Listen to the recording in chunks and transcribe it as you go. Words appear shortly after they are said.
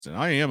And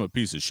I am a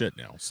piece of shit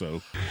now,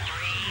 so.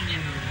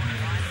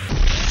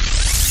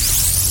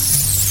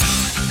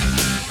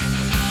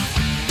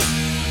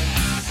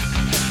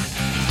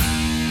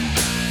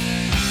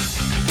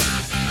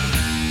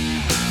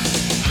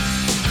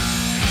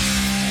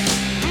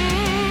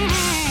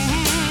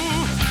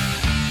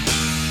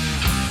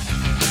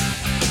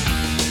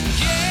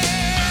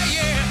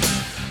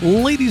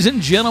 Ladies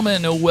and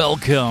gentlemen,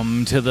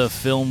 welcome to the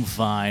Film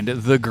Find,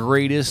 the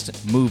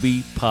greatest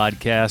movie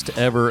podcast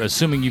ever.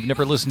 Assuming you've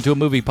never listened to a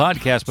movie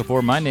podcast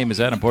before, my name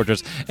is Adam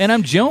Portras, and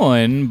I'm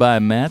joined by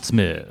Matt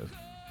Smith.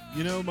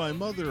 You know, my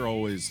mother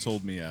always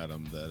told me,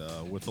 Adam,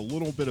 that with a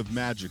little bit of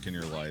magic in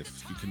your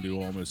life, you can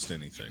do almost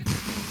anything.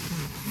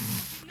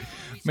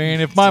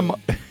 Man, if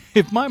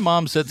my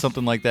mom said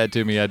something like that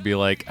to me, I'd be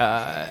like,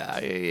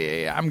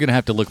 I'm going to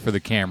have to look for the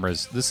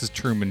cameras. This is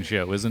Truman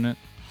Show, isn't it?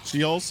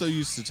 She also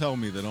used to tell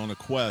me that on a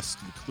quest,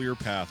 the clear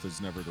path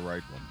is never the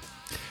right one.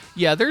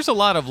 Yeah, there's a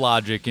lot of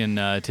logic in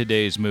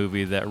today's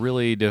movie that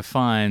really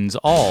defines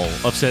all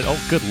of said.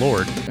 Oh, good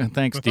Lord.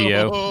 Thanks,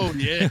 Dio. Oh,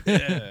 yeah.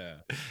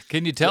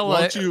 Can you tell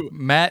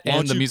Matt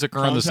and the music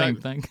are on the same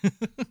thing?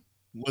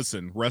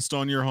 Listen, rest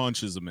on your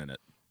haunches a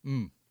minute.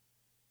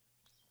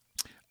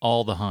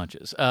 All the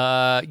haunches.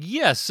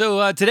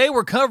 So today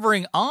we're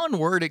covering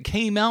Onward. It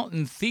came out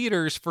in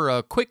theaters for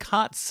a quick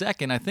hot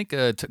second. I think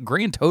a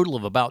grand total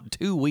of about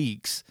 2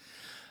 weeks.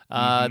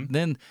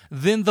 Then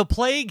the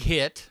plague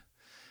hit,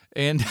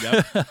 and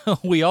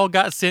we all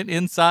got sent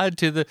inside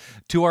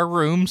to our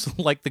rooms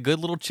like the good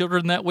little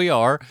children that we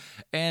are.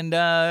 And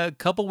a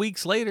couple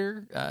weeks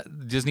later,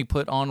 Disney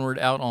put Onward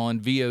out on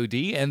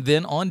VOD and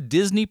then on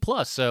Disney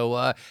Plus.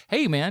 So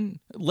hey,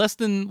 man, less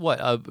than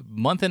a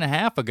month and a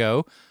half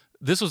ago,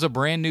 this was a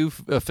brand new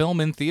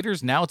film in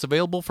theaters. Now it's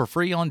available for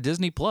free on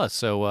Disney Plus.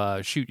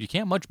 So shoot, you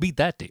can't much beat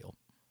that deal.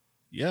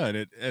 Yeah,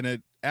 and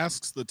it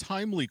asks the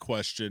timely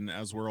question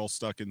as we're all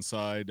stuck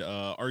inside: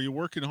 are you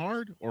working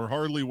hard or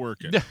hardly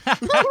working?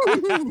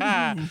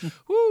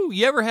 Woo!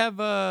 You ever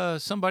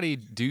have somebody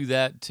do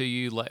that to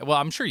you? Well,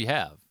 I'm sure you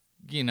have.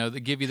 You know, they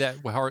give you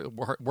that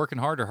working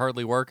hard or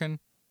hardly working.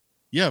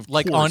 Yeah, of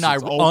like course.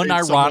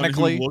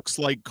 Unironically, who looks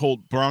like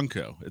Colt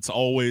Bronco. It's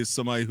always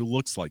somebody who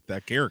looks like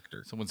that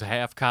character. Someone's a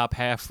half cop,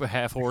 half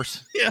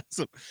horse.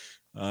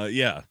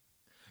 Yeah.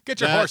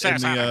 Get your horse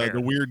ass out of here.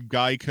 The weird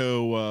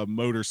Geico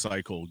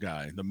motorcycle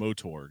guy, the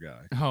Motor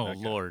guy. Oh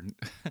Lord,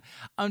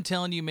 I'm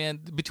telling you, man.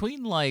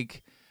 Between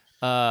like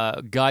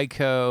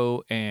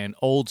Geico and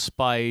Old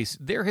Spice,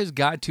 there has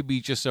got to be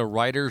just a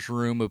writer's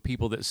room of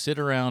people that sit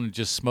around and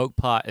just smoke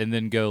pot and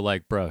then go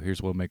like, "Bro, here's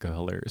what'll make a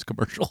hilarious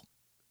commercial."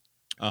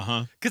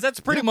 Because that's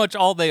pretty much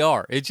all they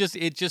are. It just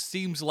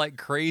seems like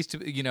crazed,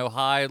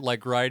 high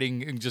like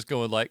writing and just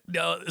going like,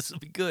 no, this will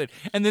be good.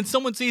 And then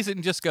someone sees it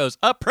and just goes,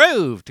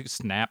 approved.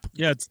 Snap.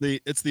 Yeah, it's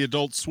the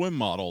Adult Swim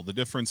model. The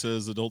difference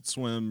is Adult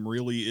Swim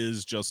really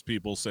is just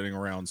people sitting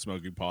around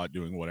smoking pot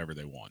doing whatever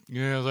they want.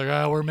 Yeah, it's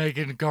like, we're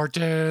making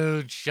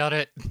cartoons. Shut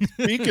it.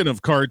 Speaking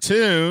of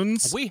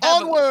cartoons,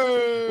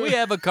 Onward! We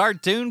have a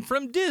cartoon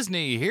from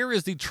Disney. Here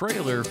is the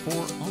trailer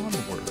for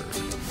Onward.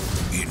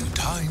 In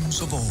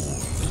times of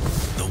old,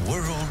 the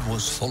world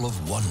was full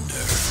of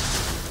wonder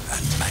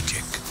and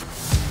magic.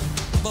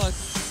 But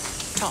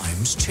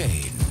times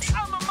change.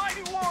 I'm a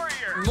mighty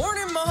warrior!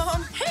 Morning,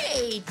 Mom!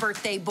 Hey,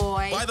 birthday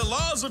boy. By the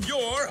laws of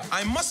yore,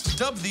 I must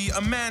dub thee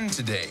a man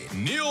today.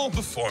 Kneel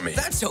before me.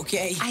 That's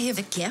okay. I have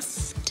a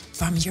gift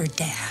from your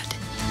dad.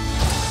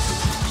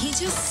 He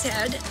just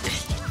said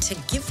to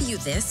give you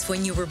this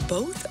when you were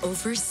both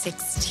over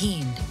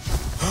 16.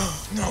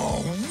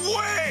 No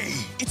way!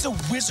 It's a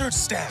wizard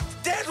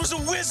staff. Dad was a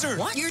wizard.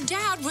 What? Your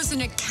dad was an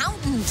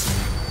accountant.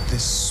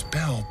 This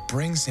spell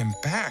brings him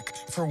back.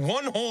 For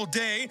one whole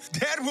day,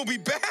 Dad will be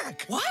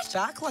back. What?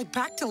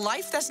 Back to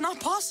life? That's not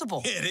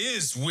possible. It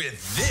is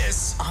with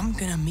this. I'm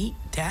gonna meet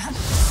Dad.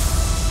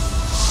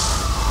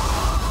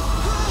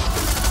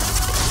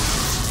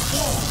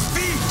 Whoa,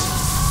 feet!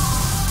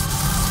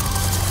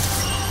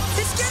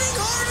 It's getting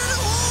harder to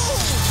hold!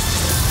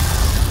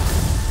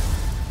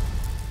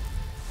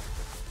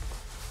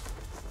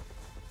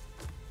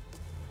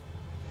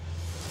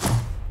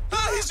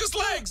 He's just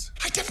legs.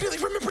 I definitely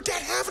remember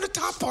Dad having a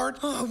top part.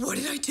 Oh, what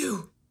did I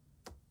do?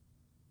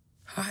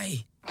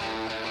 Hi.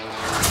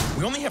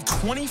 We only have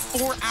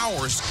 24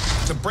 hours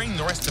to bring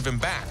the rest of him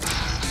back.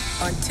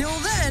 Until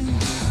then,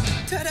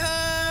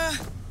 ta-da!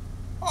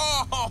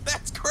 Oh,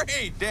 that's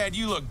great. Dad,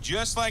 you look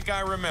just like I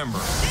remember.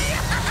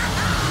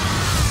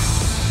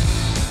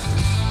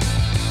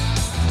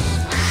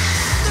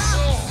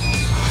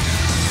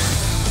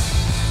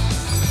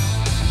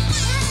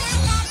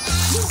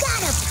 You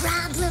got a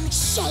problem,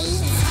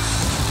 Shades?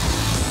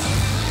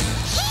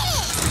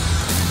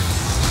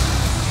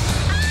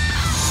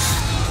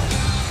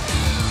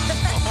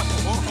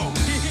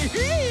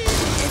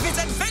 If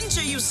it's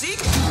adventure you seek,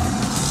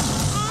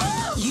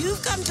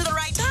 you've come to the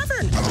right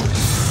tavern.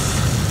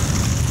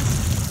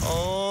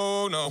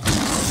 Oh, no.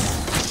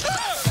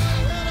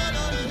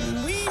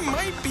 We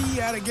might be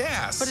be out of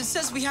gas. But it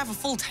says we have a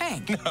full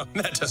tank. No,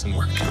 that doesn't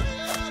work.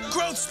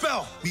 Growth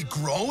spell. We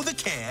grow the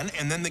can,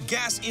 and then the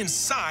gas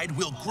inside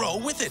will grow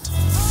with it.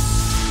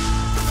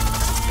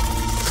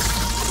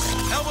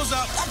 Elbows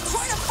up. I'm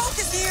trying to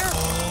focus here.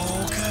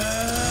 Focus.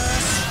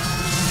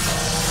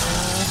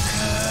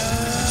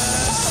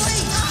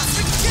 Wally,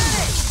 forget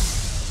it.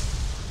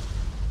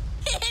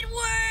 It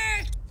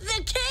worked!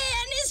 The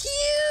can is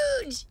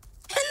huge!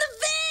 And the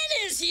van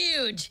is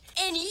huge!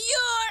 And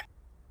you're...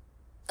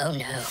 Oh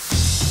no.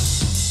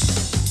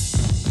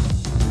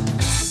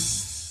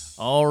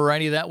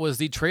 Alrighty, that was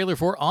the trailer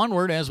for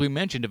Onward, as we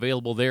mentioned,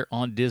 available there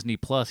on Disney+.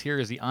 Here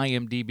is the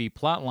IMDb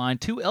plotline.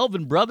 Two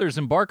elven brothers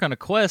embark on a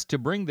quest to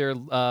bring their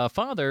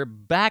father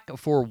back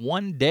for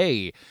one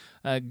day.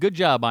 Good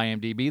job,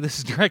 IMDb. This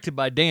is directed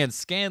by Dan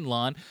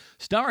Scanlon,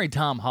 starring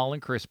Tom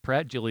Holland, Chris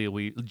Pratt, Julia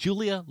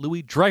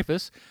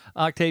Louis-Dreyfus,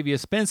 Octavia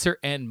Spencer,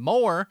 and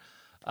more.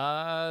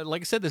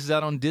 Like I said, this is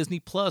out on Disney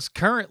Plus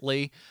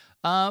currently.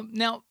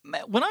 Now,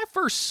 when I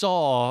first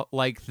saw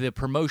like the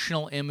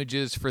promotional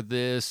images for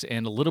this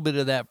and a little bit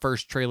of that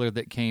first trailer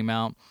that came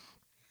out,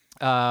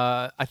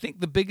 I think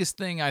the biggest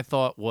thing I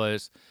thought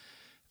was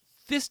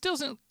this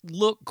doesn't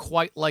look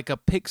quite like a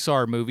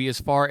Pixar movie as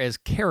far as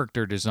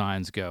character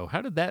designs go.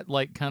 How did that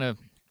like kind of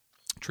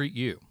treat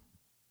you?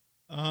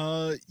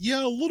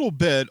 Yeah, a little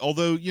bit.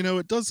 Although,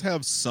 it does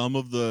have some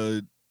of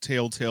the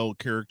telltale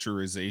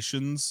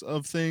characterizations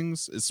of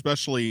things,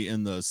 especially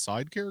in the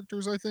side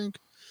characters, I think.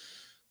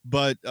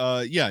 But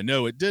yeah,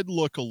 no, it did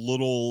look a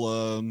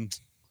little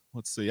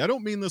let's see. I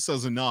don't mean this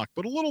as a knock,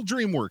 but a little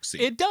DreamWorksy.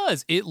 It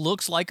does. It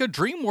looks like a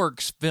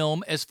DreamWorks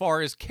film as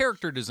far as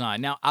character design.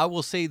 Now, I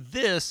will say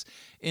this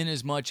in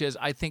as much as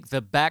I think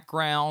the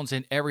backgrounds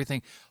and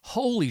everything,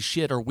 holy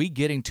shit, are we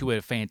getting to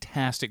a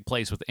fantastic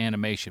place with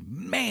animation.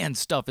 Man,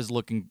 stuff is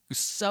looking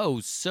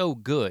so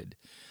good.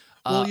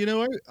 Well,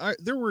 I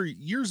there were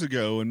years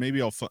ago, and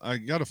maybe I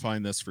got to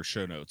find this for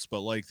show notes,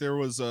 but like there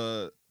was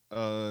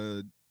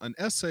an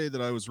essay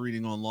that I was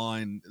reading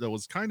online that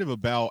was kind of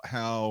about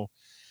how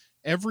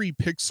every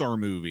Pixar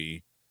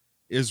movie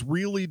is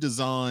really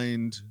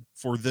designed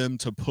for them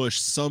to push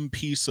some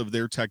piece of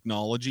their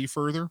technology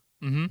further.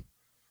 Mm-hmm.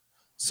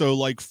 So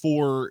like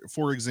for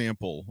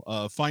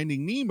example,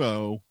 Finding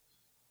Nemo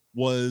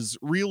was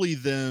really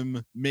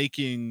them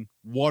making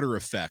water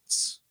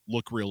effects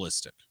look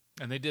realistic.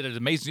 And they did it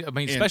amazing. I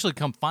mean, especially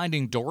come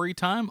Finding Dory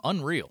time,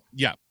 unreal.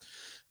 Yeah.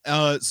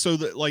 So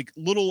that like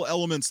little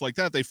elements like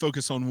that, they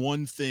focus on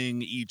one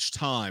thing each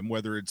time,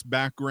 whether it's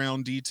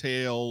background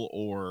detail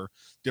or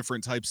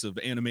different types of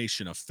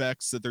animation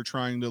effects that they're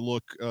trying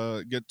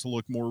to get to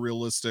look more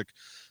realistic.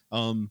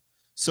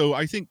 So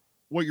I think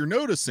what you're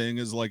noticing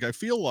is like, I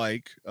feel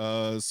like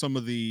some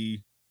of the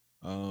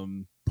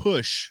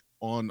push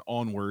on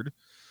Onward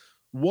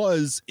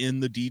was in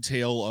the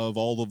detail of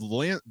all of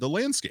the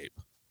landscape.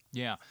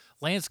 Yeah.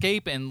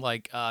 Landscape and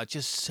like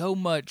just so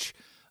much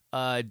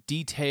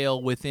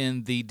detail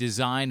within the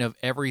design of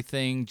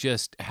everything,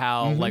 just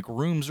how like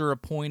rooms are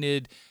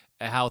appointed,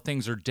 how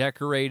things are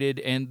decorated,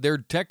 and they're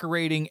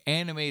decorating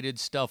animated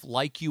stuff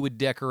like you would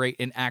decorate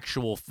an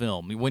actual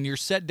film. When your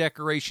set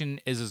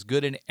decoration is as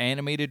good an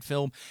animated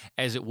film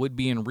as it would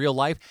be in real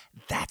life,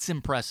 that's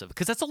impressive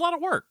because that's a lot of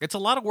work. It's a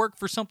lot of work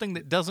for something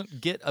that doesn't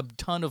get a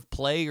ton of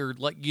play, or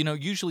like,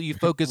 usually you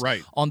focus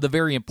Right. on the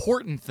very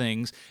important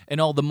things,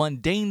 and all the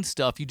mundane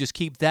stuff, you just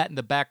keep that in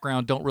the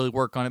background, don't really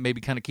work on it,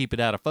 maybe kind of keep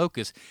it out of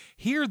focus.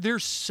 Here,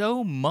 there's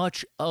so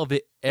much of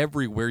it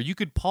everywhere. You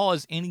could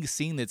pause any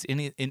scene that's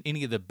in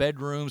any of the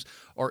bedrooms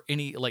or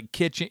any like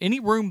kitchen, any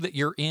room that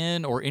you're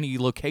in or any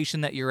location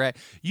that you're at.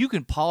 You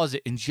can pause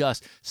it and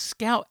just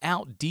scout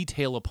out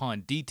detail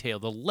upon detail.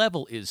 The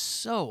level is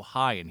so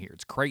high in here.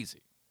 It's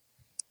crazy.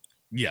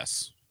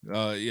 Yes.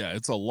 Yeah,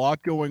 it's a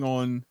lot going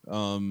on.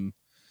 One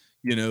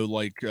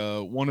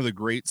of the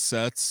great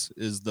sets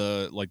is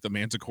the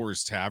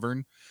Manticore's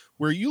Tavern,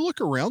 where you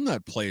look around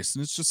that place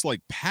and it's just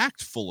like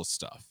packed full of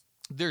stuff.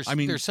 There's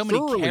so many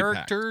thoroughly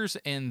characters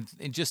and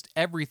just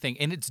everything,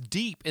 and it's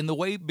deep in the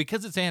way,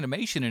 because it's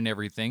animation and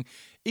everything,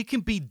 it can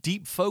be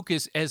deep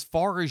focus as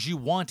far as you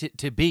want it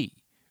to be,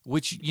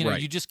 which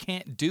Right. you just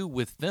can't do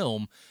with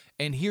film.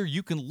 And here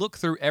you can look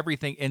through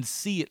everything and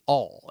see it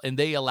all, and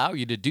they allow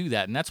you to do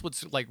that, and that's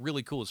what's like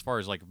really cool as far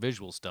as like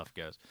visual stuff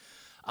goes.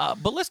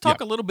 But let's talk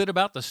a little bit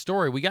about the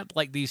story. We got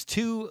like these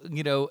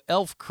two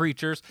elf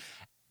creatures.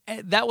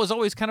 And that was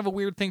always kind of a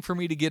weird thing for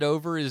me to get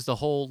over, is the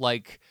whole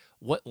like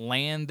what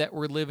land that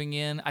we're living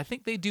in. I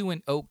think they do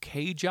an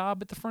okay job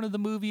at the front of the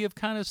movie of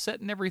kind of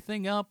setting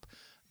everything up,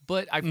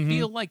 but I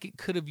feel like it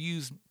could have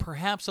used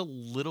perhaps a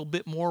little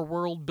bit more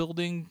world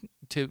building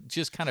to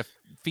just kind of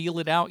feel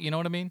it out. You know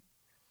what I mean?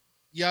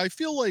 Yeah, I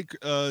feel like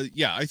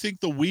I think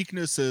the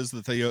weakness is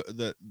that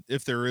that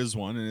if there is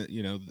one,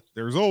 and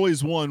there's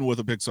always one with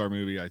a Pixar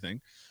movie, I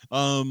think.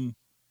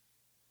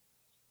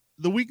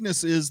 The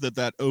weakness is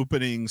that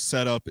opening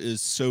setup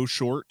is so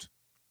short.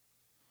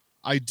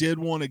 I did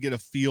want to get a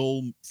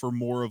feel for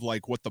more of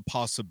like what the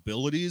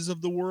possibilities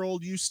of the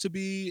world used to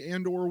be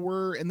and or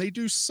were, and they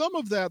do some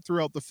of that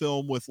throughout the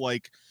film with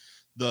like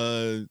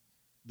the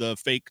the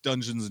fake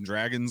Dungeons and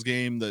Dragons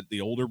game that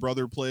the older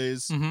brother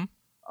plays.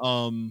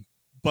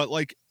 But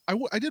like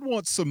I did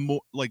want some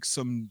more, like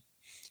some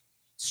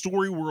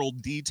story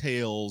world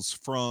details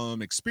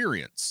from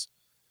experience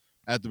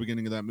at the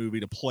beginning of that movie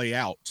to play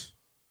out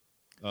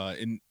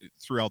in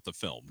throughout the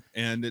film,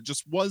 and it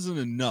just wasn't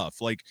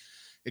enough. Like,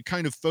 it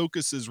kind of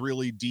focuses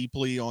really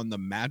deeply on the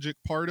magic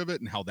part of it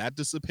and how that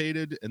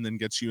dissipated, and then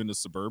gets you into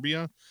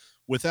suburbia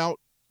without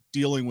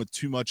dealing with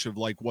too much of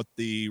like what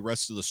the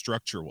rest of the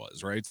structure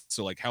was, right?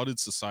 So like, how did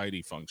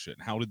society function?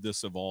 How did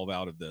this evolve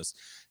out of this?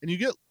 And you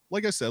get,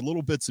 like I said,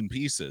 little bits and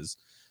pieces.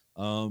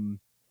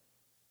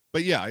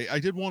 But yeah, I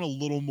did want a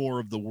little more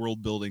of the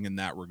world building in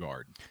that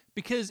regard.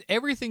 Because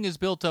everything is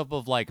built up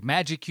of like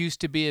magic used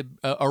to be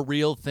a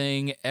real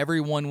thing.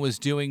 Everyone was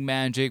doing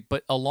magic,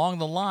 but along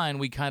the line,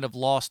 we kind of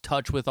lost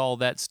touch with all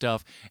that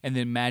stuff. And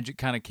then magic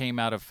kind of came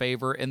out of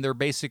favor. And they're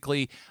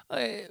basically,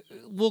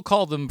 we'll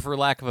call them, for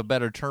lack of a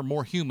better term,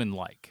 more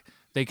human-like.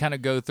 They kind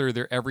of go through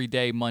their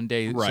everyday,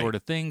 Monday sort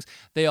of things.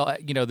 They all,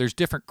 there's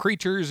different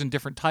creatures and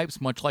different types,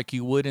 much like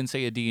you would in,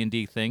 say, a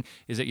D&D thing,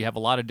 is that you have a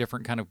lot of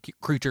different kind of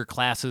creature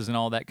classes and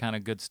all that kind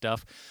of good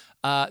stuff.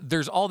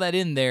 There's all that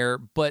in there,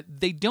 but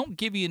they don't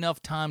give you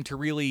enough time to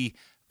really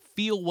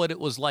feel what it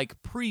was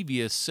like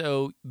previous,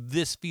 so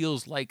this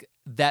feels like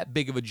that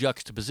big of a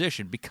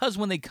juxtaposition. Because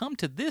when they come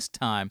to this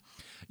time,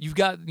 you've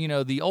got,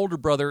 the older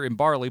brother in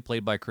Barley,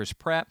 played by Chris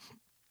Pratt,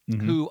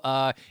 who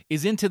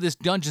is into this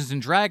Dungeons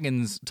and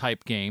Dragons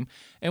type game,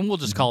 and we'll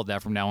just call it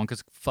that from now on,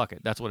 because fuck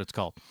it, that's what it's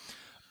called.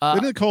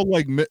 Isn't it called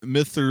like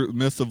Myth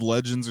of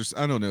Legends,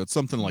 or I don't know? It's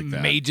something like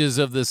that. Mages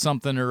of the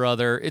something or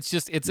other. It's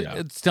just it's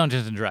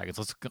Dungeons and Dragons.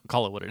 Let's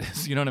call it what it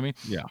is. You know what I mean?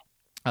 Yeah.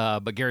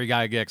 But Gary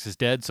Gygax is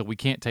dead, so we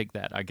can't take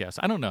that, I guess.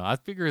 I don't know. I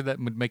figure that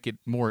would make it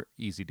more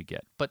easy to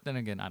get. But then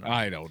again,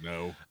 I don't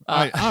know.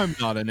 I'm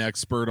not an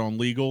expert on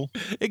legal.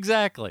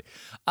 Exactly.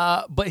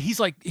 But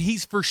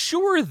he's for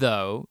sure,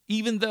 though,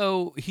 even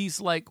though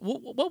he's like,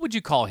 what would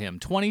you call him?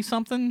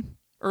 20-something?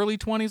 Early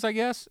 20s, I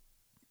guess?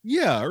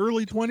 Yeah,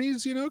 early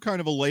 20s, kind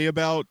of a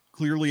layabout,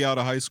 clearly out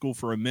of high school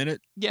for a minute.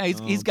 Yeah,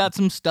 he's got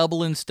some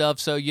stubble and stuff,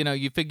 so,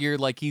 you figure,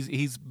 like,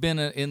 he's been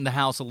in the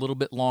house a little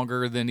bit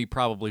longer than he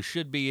probably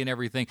should be and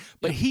everything,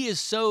 but he is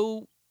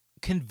so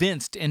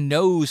convinced and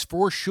knows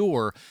for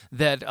sure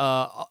that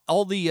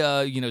all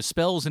the,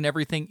 spells and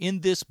everything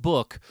in this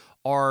book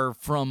are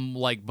from,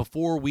 like,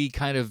 before we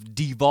kind of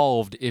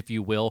devolved, if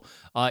you will,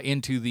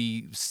 into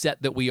the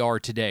set that we are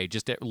today,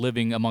 just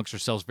living amongst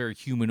ourselves very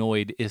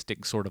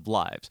humanoidistic sort of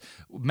lives.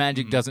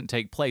 Magic doesn't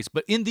take place.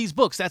 But in these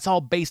books, that's all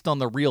based on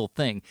the real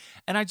thing.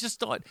 And I just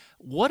thought,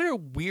 what a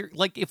weird...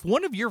 Like, if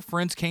one of your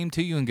friends came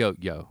to you and go,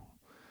 yo,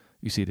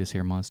 you see this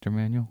here monster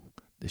manual?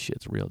 This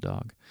shit's real,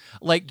 dog.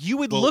 Like, you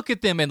would look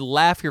at them and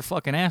laugh your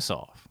fucking ass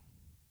off.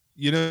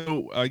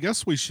 I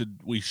guess we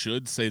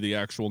should say the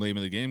actual name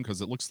of the game,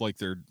 because it looks like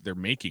they're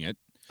making it.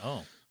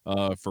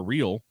 For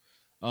real.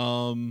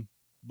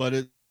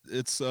 But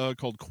it's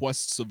called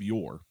Quests of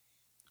Yore,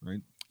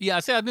 right? Yeah,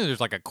 I knew there's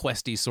like a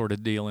questy sort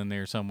of deal in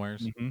there somewhere.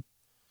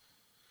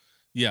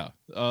 Yeah.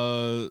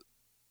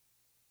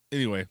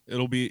 Anyway,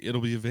 it'll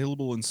be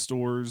available in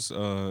stores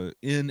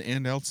in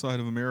and outside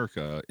of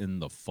America in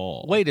the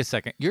fall. Wait a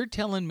second. You're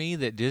telling me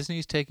that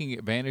Disney's taking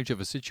advantage of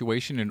a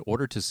situation in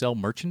order to sell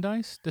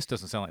merchandise? This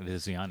doesn't sound like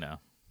Disney I know.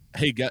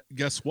 Hey,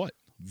 guess what?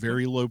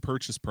 Very low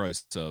purchase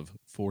price of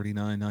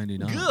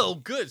 $49.99. Oh,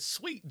 good,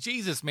 sweet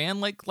Jesus, man!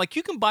 Like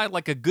you can buy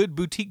like a good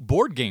boutique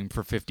board game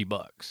for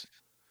 $50.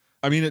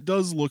 I mean, it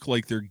does look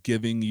like they're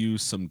giving you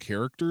some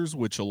characters,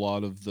 which a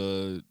lot of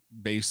the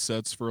base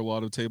sets for a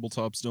lot of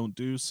tabletops don't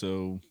do.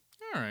 So,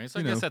 all right, so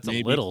I guess that's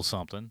maybe a little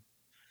something.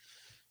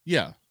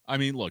 Yeah, I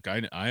mean, look,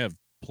 I have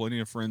plenty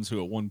of friends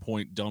who at one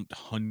point dumped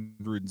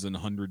hundreds and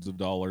hundreds of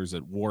dollars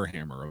at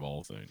Warhammer, of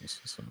all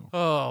things. So.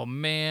 Oh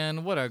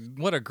man, what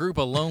a group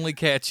of lonely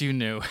cats you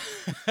knew.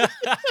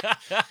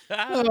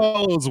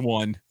 Oh, it was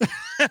one.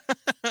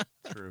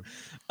 True.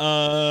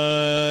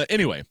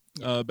 Anyway,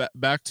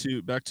 back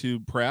to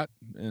Pratt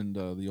and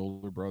the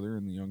older brother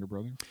and the younger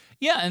brother.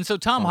 Yeah, and so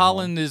Tom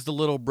Holland is the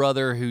little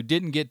brother who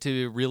didn't get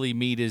to really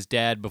meet his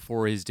dad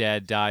before his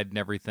dad died and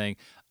everything.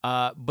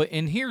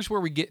 And here's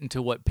where we get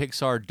into what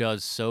Pixar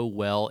does so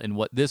well, and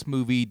what this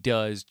movie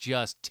does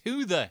just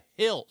to the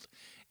hilt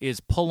is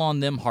pull on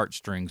them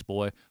heartstrings,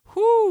 boy.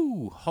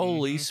 Whoo!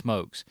 Holy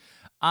smokes.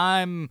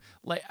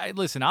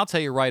 Listen, I'll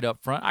tell you right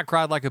up front, I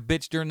cried like a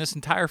bitch during this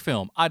entire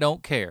film. I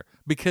don't care,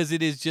 because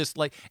it is just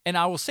like, and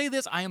I will say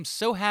this, I am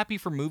so happy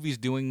for movies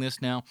doing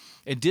this now.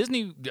 And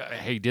Disney's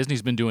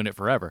been doing it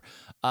forever.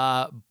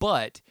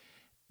 But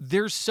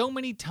there's so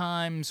many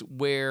times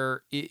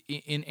where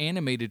in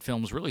animated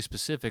films, really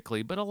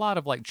specifically, but a lot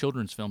of like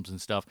children's films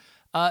and stuff,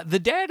 the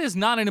dad is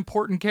not an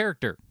important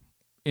character.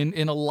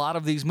 In a lot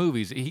of these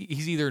movies,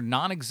 he's either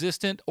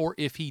non-existent, or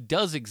if he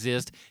does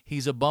exist,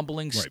 he's a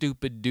bumbling,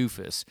 stupid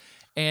doofus.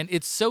 And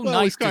it's so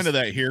nice. He's kind of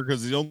that here,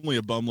 because he's only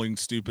a bumbling,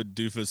 stupid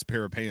doofus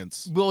pair of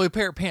pants. Well, a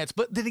pair of pants.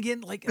 But then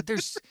again, like,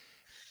 there's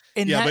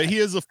And Yeah, that, but he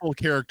is a full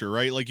character,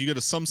 right? Like you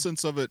get some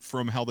sense of it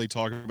from how they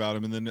talk about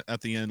him, and then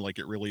at the end, like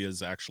it really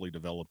is actually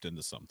developed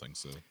into something.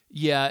 So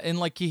yeah, and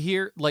like you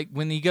hear, like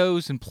when he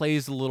goes and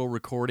plays the little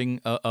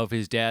recording of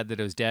his dad that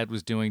his dad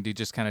was doing to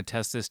just kind of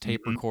test this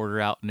tape recorder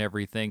out and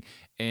everything,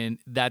 and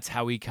that's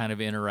how he kind of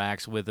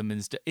interacts with him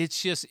and stuff.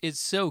 It's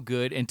so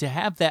good, and to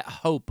have that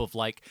hope of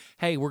like,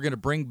 hey, we're gonna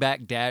bring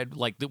back dad,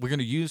 like we're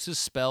gonna use this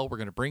spell, we're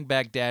gonna bring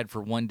back dad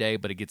for one day,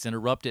 but it gets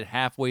interrupted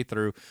halfway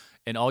through.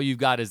 And all you've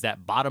got is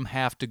that bottom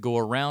half to go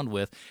around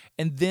with.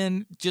 And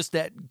then just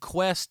that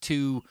quest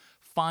to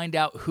find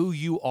out who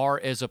you are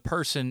as a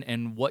person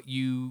and what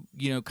you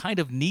kind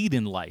of need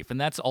in life. And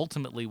that's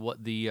ultimately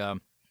what the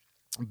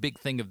big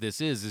thing of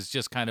this is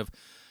just kind of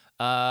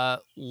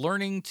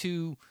learning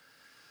to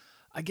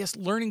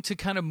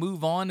kind of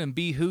move on and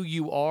be who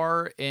you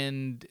are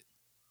and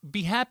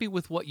be happy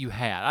with what you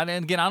had.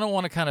 And again, I don't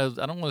want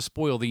to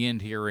spoil the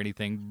end here or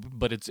anything,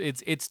 but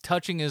it's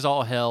touching as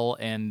all hell,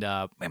 and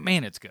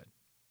man, it's good.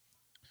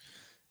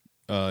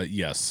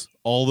 Yes,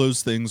 all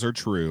those things are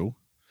true.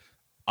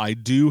 I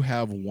do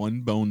have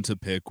one bone to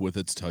pick with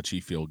its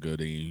touchy feel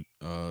goody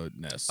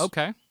ness.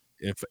 Okay,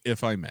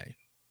 if I may.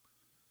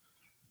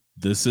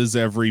 This is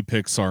every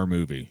Pixar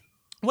movie.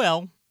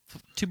 Well,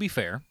 to be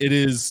fair, it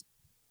is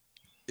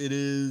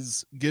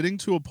getting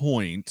to a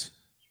point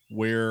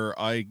where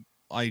I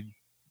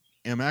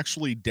am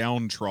actually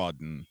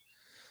downtrodden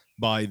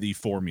by the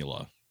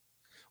formula,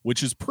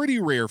 which is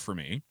pretty rare for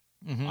me.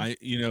 Mm-hmm. I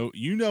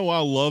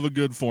love a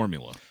good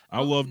formula.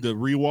 I love to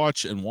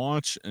rewatch and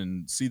watch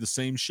and see the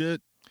same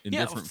shit in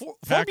different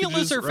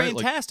formulas are right?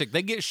 fantastic. Like,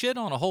 they get shit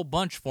on a whole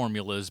bunch of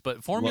formulas,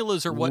 but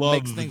formulas are what love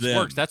makes things them.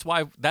 work. That's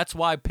why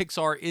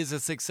Pixar is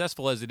as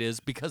successful as it is,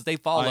 because they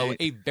follow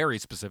a very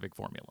specific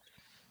formula.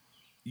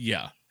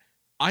 Yeah.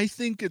 I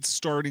think it's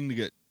starting to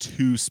get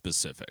too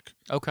specific.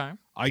 Okay.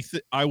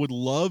 I would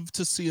love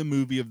to see a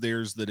movie of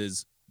theirs that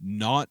is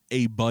not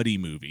a buddy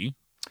movie.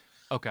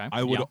 Okay.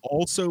 I would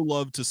also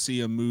love to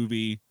see a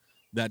movie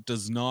that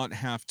does not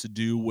have to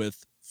do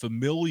with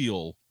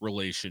familial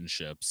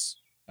relationships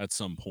at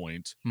some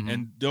point. Mm-hmm.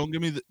 And don't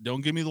give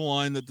me the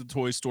line that the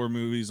Toy Story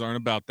movies aren't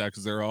about that,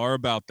 because they are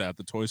about that.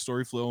 The Toy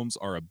Story films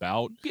are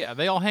about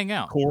they all hang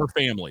out. Core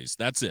families.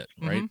 That's it,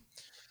 right?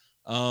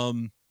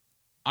 Mm-hmm.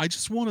 I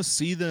just want to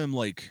see them,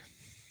 like,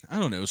 I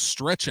don't know,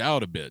 stretch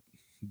out a bit,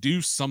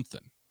 do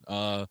something.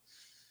 But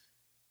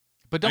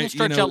don't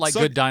stretch out like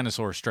Good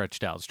Dinosaur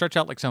stretched out. Stretch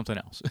out like something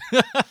else.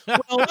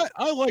 Well,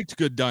 I liked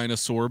Good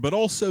Dinosaur, but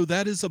also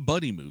that is a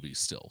buddy movie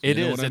still. It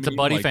is. It's a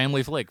buddy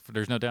family flick.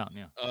 There's no doubt.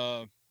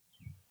 Yeah.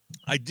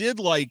 I did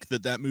like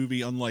that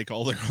movie, unlike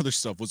all their other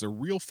stuff, was a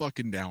real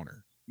fucking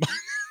downer.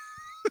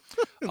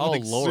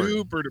 Lord.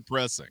 Super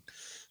depressing.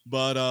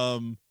 But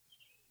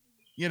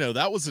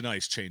that was a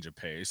nice change of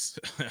pace.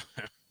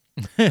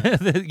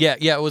 yeah,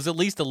 it was at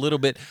least a little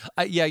bit.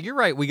 Yeah, you're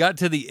right. We got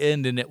to the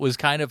end and it was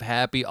kind of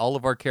happy. All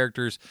of our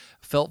characters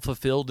felt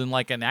fulfilled in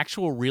like an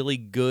actual really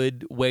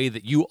good way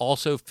that you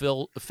also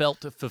felt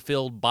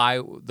fulfilled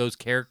by those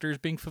characters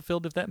being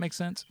fulfilled, if that makes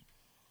sense.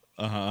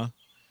 But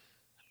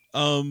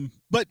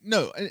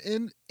no,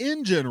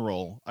 in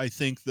general, I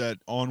think that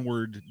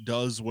Onward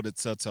does what it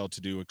sets out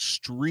to do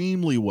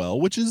extremely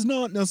well, which is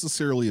not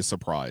necessarily a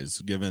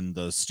surprise given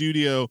the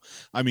studio.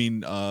 I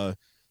mean,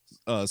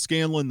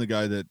 Scanlon, the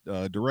guy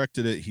that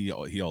directed it,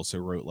 he also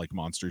wrote like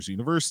Monsters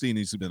University, and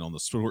he's been on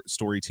the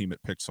story team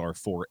at Pixar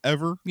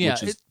forever. Yeah,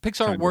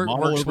 Pixar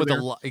works with there.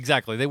 a lot.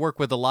 Exactly, they work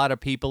with a lot of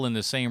people in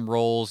the same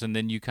roles, and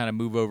then you kind of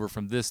move over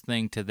from this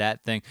thing to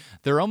that thing.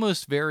 They're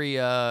almost very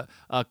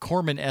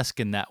Corman-esque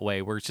in that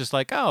way, where it's just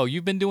like, oh,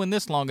 you've been doing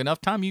this long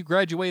enough, time you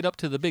graduate up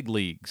to the big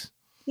leagues.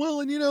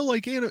 Well, and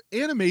like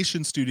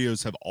animation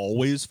studios have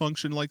always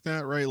functioned like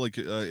that, right? Like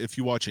if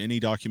you watch any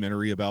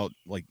documentary about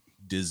like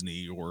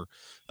Disney or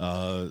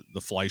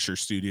the Fleischer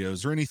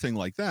Studios or anything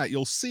like that,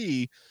 you'll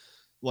see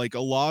like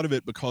a lot of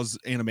it, because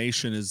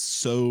animation is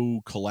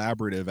so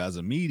collaborative as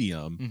a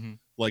medium. Mm-hmm.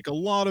 Like a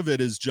lot of it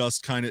is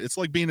just kind of, it's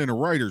like being in a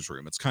writer's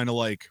room. It's kind of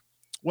like,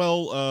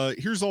 well,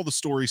 here's all the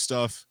story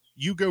stuff.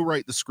 You go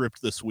write the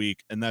script this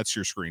week, and that's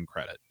your screen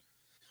credit.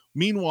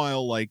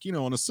 Meanwhile, like,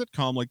 on a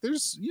sitcom, like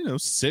there's,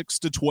 6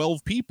 to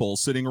 12 people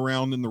sitting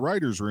around in the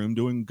writer's room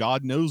doing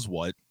God knows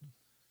what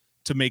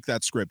to make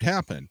that script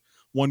happen.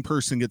 One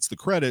person gets the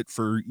credit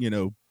for,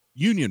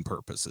 union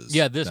purposes.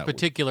 Yeah, this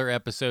particular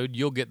episode,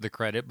 you'll get the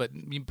credit, but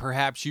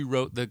perhaps you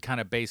wrote the kind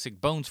of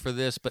basic bones for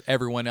this, but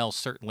everyone else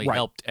certainly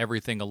helped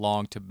everything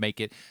along to make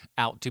it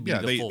out to be the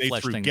full-fledged thing. They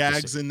threw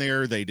gags in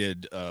there. They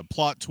did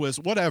plot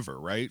twists, whatever,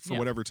 right? For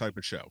whatever type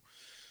of show.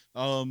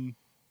 And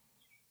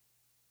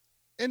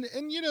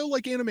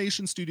like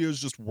animation studios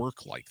just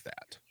work like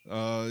that.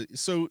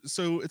 So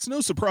it's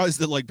no surprise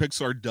that like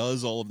Pixar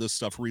does all of this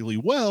stuff really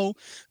well.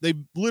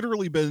 They've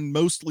literally been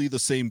mostly the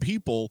same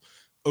people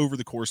over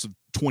the course of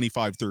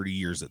 25, 30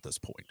 years at this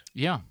point.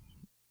 Yeah.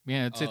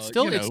 It's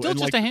still just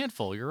like, a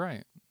handful. You're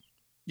right.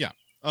 Yeah.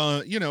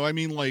 I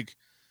mean, like,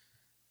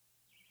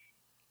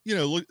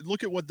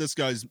 look at what this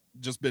guy's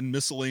just been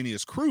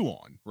miscellaneous crew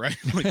on, right?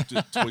 Like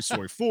Toy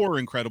Story 4,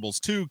 Incredibles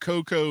 2,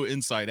 Coco,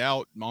 Inside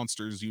Out,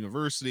 Monsters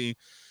University,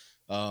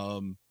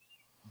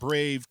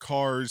 Brave,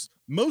 Cars.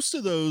 Most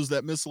of those,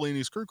 that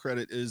miscellaneous crew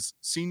credit is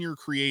senior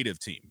creative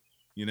team,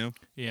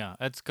 Yeah,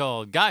 that's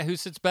called guy who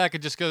sits back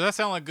and just goes, "That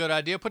sounds like a good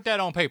idea. Put that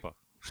on paper.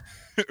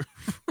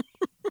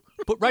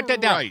 Write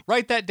that down. Right.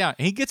 Write that down."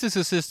 And he gets his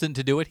assistant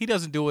to do it. He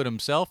doesn't do it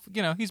himself.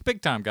 He's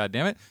big time.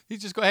 Goddammit. He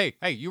just go, "Hey,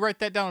 you write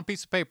that down on a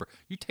piece of paper.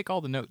 You take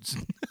all the notes."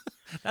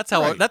 That's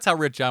how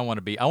rich I want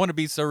to be. I want to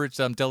be so rich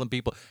that I'm telling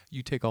people,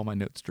 "You take all my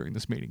notes during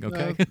this meeting,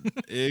 okay?"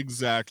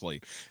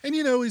 Exactly. And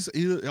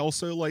he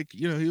also, like,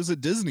 he was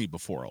at Disney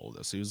before all of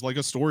this. He was like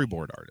a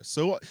storyboard artist.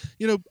 So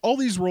all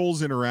these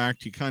roles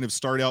interact. You kind of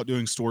start out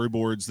doing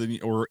storyboards, then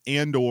or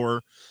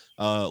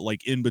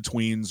like in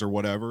betweens or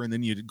whatever, and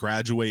then you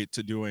graduate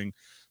to doing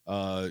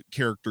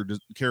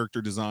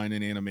character design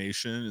and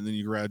animation, and then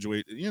you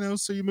graduate.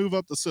 So you move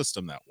up the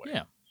system that way.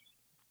 Yeah.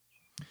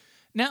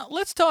 Now,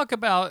 let's talk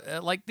about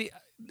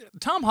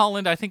Tom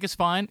Holland, I think, is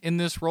fine in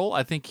this role.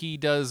 I think he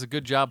does a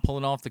good job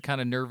pulling off the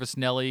kind of nervous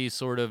Nelly,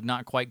 sort of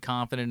not quite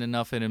confident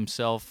enough in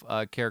himself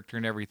character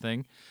and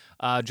everything.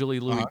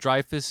 Julie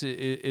Louis-Dreyfus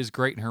is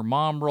great in her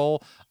mom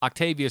role.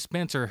 Octavia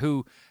Spencer,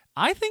 who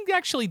I think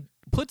actually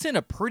puts in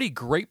a pretty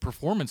great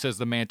performance as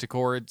the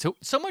Manticore,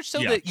 so much so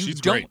that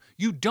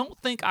you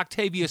don't think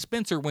Octavia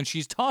Spencer when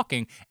she's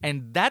talking,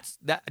 and that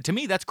to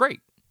me, that's great.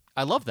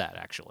 I love that,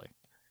 actually.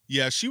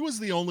 Yeah, she was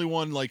the only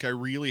one, like, I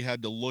really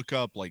had to look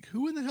up, like,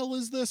 who in the hell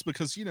is this?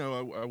 Because,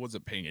 I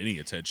wasn't paying any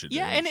attention to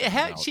and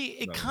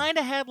it kind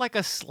of had, like,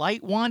 a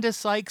slight Wanda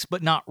Sykes,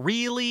 but not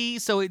really.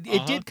 So it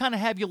did kind of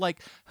have you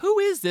like, who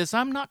is this?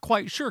 I'm not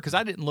quite sure, because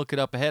I didn't look it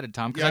up ahead of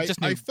time, because I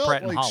just knew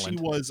Pratt and Holland.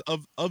 She was,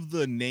 of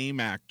the name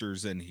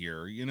actors in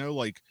here,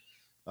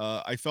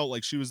 I felt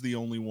like she was the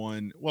only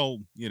one, well,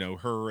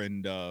 her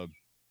and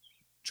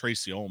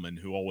Tracy Ullman,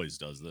 who always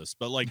does this,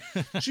 but, like,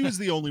 she was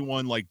the only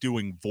one, like,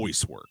 doing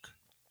voice work.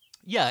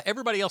 Yeah,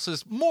 everybody else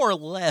is more or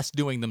less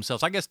doing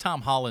themselves. I guess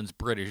Tom Holland's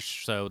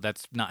British, so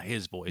that's not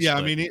his voice.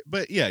 Yeah,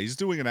 but he's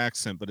doing an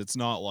accent, but it's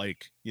not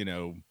like, I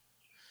don't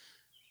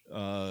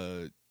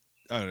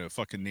know,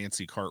 fucking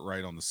Nancy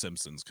Cartwright on The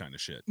Simpsons kind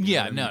of shit.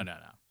 Yeah, no.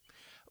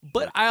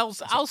 But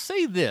I'll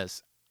say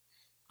this.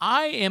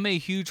 I am a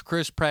huge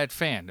Chris Pratt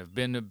fan. I've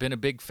been a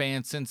big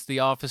fan since The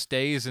Office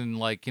days, and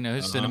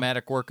his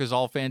cinematic work is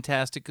all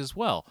fantastic as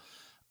well.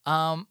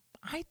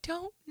 I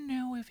don't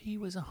know if he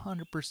was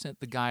 100%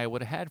 the guy I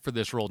would have had for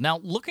this role. Now,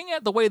 looking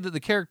at the way that the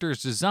character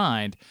is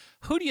designed,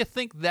 who do you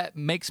think that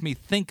makes me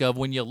think of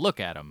when you look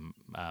at him,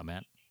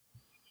 Matt?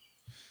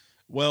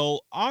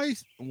 Well,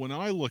 when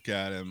I look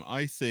at him,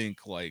 I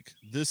think, like,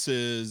 this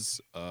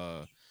is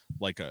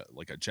like a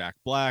Jack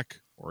Black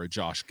or a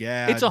Josh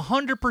Gad. It's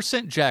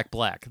 100% Jack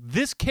Black.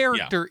 This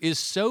character is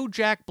so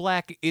Jack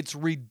Black, it's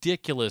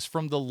ridiculous.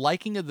 From the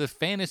liking of the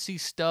fantasy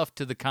stuff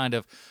to the kind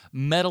of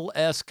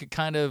metal-esque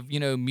kind of,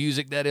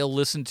 music that he'll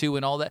listen to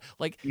and all that.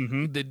 Like,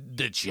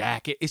 the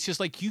jacket. It's just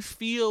like you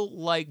feel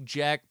like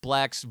Jack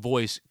Black's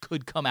voice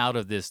could come out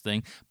of this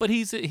thing, but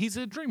he's a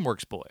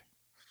DreamWorks boy.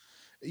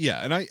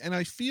 Yeah, and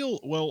I feel,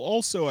 well,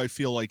 also I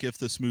feel like if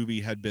this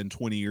movie had been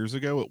 20 years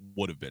ago, it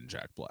would have been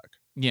Jack Black.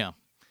 Yeah.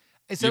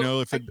 So,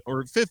 if it,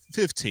 or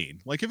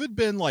 15, like if it'd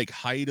been like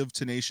height of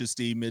Tenacious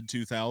D mid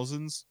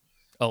 2000s,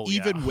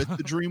 even with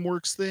the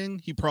DreamWorks thing,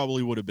 he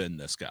probably would have been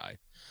this guy.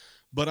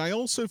 But I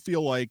also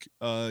feel like,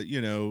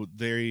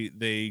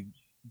 they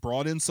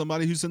brought in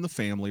somebody who's in the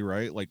family,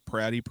 right? Like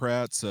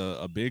Pratt's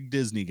a big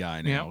Disney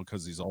guy now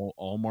because he's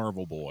all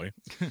Marvel boy.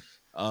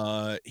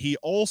 He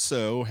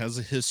also has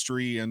a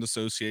history and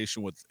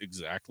association with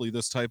exactly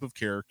this type of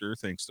character,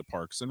 thanks to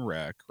Parks and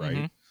Rec, right?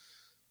 Mm-hmm.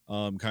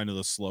 Kind of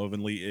the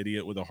slovenly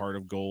idiot with a heart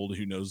of gold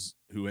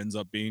who ends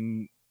up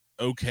being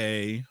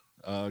okay,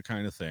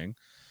 kind of thing.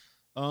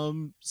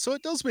 So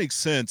it does make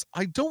sense.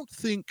 I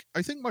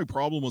think my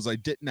problem was I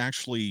didn't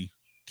actually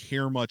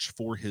care much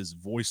for his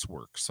voice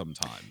work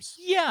sometimes.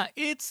 Yeah,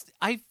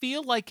 I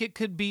feel like it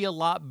could be a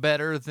lot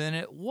better than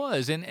it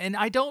was. And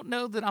I don't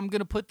know that I'm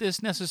going to put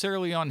this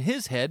necessarily on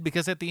his head,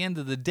 because at the end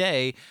of the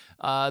day,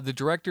 the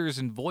directors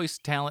and voice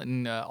talent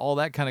and all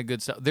that kind of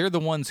good stuff, they're the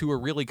ones who are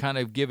really kind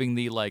of giving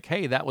the, like,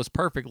 hey, that was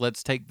perfect,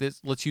 let's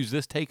use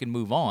this take and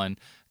move on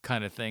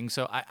kind of thing.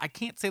 So I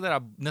can't say that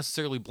I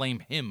necessarily blame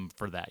him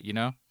for that,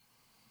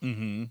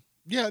 Mm-hmm.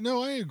 Yeah,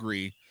 no, I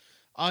agree.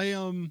 I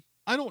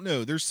don't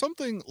know. There's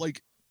something,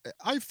 like,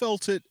 I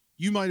felt it.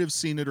 You might have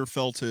seen it or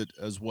felt it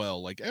as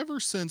well. Like, ever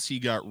since he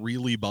got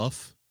really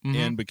buff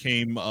and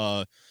became,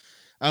 I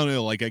don't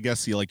know, like, I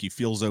guess he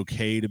feels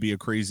okay to be a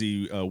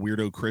crazy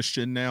weirdo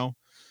Christian now.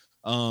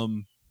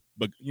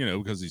 But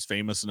because he's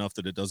famous enough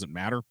that it doesn't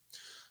matter.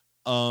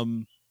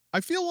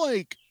 I feel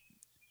like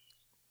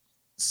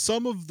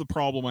some of the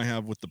problem I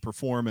have with the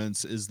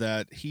performance is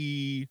that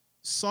he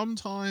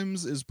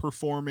sometimes is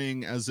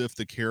performing as if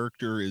the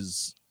character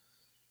is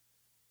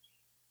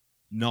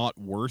not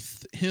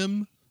worth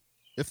him,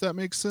 if that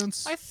makes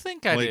sense. I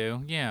think I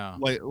do. Yeah.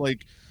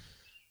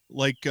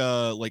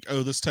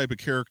 oh, this type of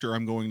character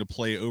I'm going to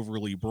play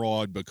overly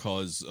broad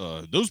because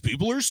those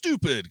people are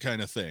stupid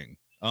kind of thing.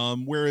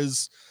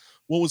 Whereas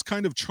what was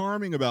kind of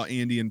charming about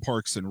Andy in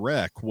Parks and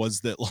Rec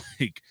was that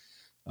like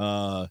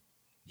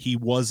he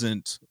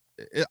wasn't,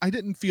 I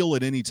didn't feel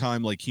at any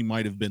time like he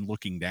might have been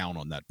looking down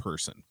on that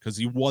person, because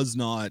he was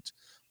not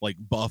like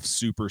buff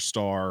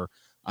superstar,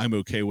 I'm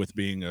okay with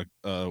being a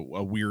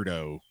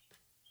weirdo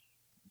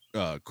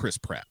Chris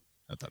Pratt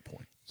at that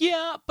point.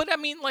 Yeah, but I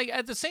mean, like,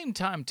 at the same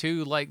time,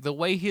 too, like, the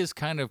way his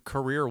kind of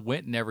career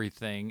went and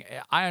everything,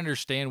 I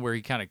understand where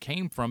he kind of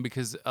came from,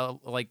 because,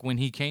 like, when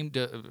he came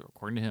to,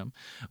 according to him,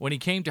 when he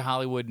came to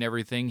Hollywood and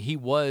everything, he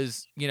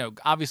was,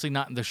 obviously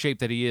not in the shape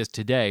that he is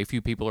today.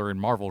 Few people are in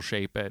Marvel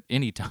shape at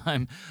any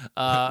time.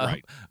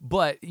 Right.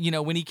 But,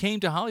 when he came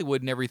to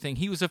Hollywood and everything,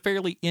 he was a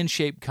fairly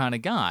in-shape kind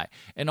of guy.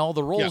 And all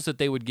the roles that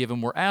they would give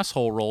him were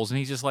asshole roles. And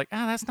he's just like,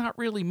 that's not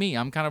really me.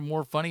 I'm kind of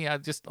more funny.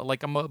 I'm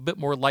a bit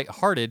more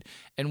lighthearted.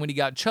 And when he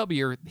got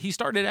chubbier, he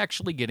started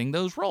actually getting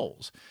those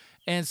roles.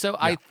 And so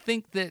I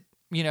think that,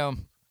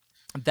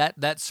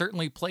 that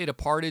certainly played a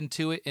part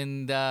into it.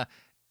 And I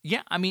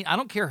mean, I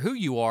don't care who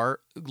you are,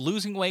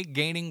 losing weight,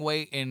 gaining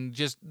weight, and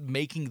just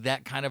making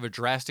that kind of a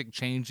drastic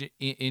change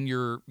in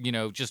your,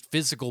 just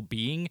physical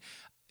being.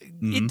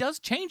 It does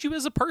change you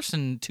as a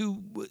person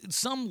to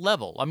some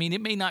level. I mean, it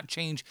may not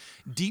change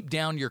deep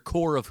down your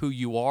core of who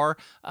you are,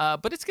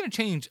 but it's going to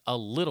change a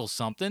little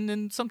something,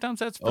 and sometimes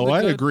that's for the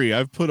I good. agree.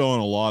 I've put on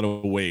a lot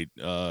of weight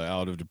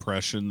out of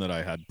depression that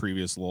I had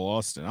previously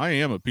lost, and I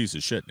am a piece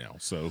of shit now.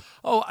 So,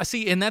 I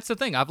see, and that's the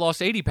thing. I've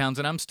lost 80 pounds,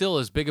 and I'm still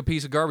as big a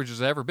piece of garbage as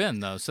I've ever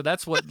been, though. So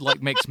that's what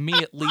makes me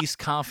at least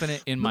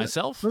confident in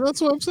myself. But that's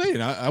what I'm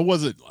saying. I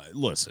wasn't.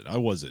 Listen, I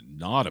wasn't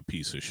not a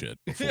piece of shit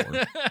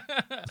before.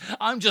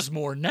 I'm just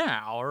more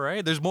now. All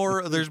right, there's more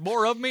of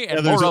me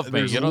and there's more of me.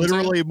 There's You know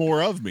literally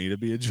more of me to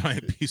be a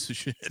giant piece of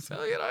shit. So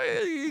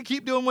you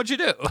keep doing what you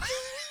do.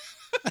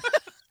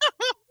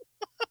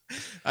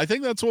 I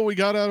think that's what we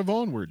got out of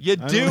Onward. You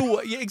do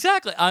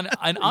exactly. And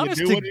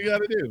honest you do what you got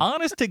to do.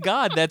 Honest to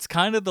God, that's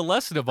kind of the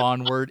lesson of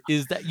Onward,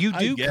 is that you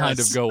do kind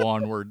of go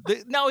onward.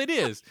 No, it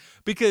is,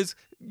 because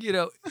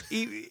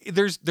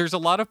there's a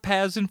lot of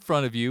paths in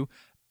front of you,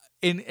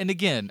 and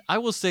again, I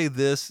will say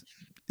this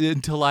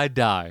until I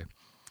die.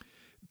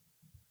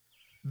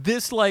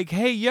 This, like,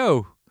 hey,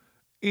 yo,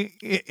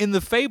 in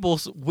the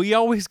fables, we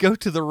always go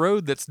to the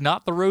road that's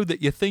not the road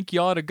that you think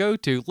you ought to go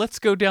to. Let's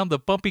go down the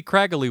bumpy,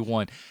 craggly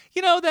one.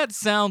 That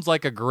sounds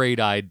like a great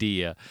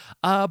idea.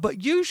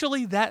 But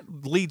usually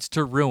that leads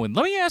to ruin.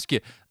 Let me ask you,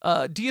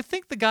 do you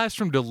think the guys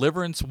from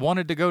Deliverance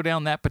wanted to go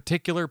down that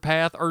particular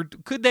path, or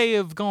could they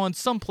have gone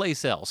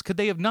someplace else? Could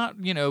they have not,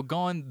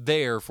 gone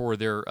there for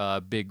their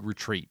big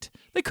retreat?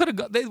 They could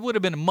have. They would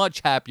have been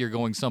much happier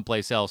going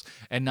someplace else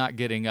and not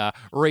getting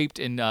raped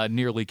and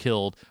nearly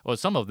killed. Well,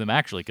 some of them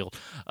actually killed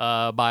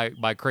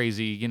by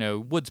crazy,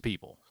 woods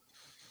people.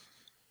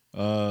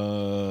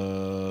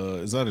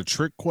 Is that a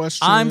trick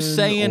question? I'm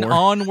saying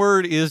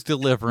Onward is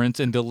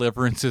Deliverance, and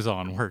Deliverance is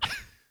Onward.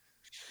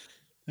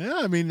 Yeah,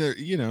 I mean,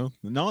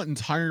 not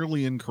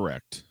entirely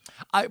incorrect.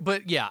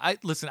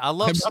 Listen, I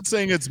love. I'm not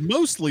saying it's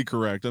mostly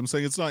correct. I'm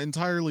saying it's not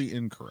entirely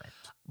incorrect.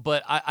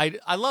 But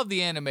I love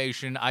the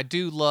animation. I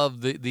do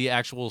love the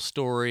actual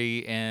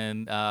story,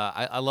 and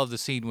I love the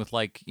scene with,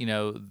 like,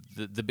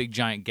 the big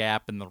giant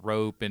gap and the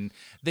rope, and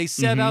they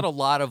set out a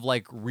lot of,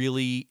 like,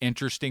 really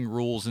interesting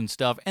rules and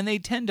stuff, and they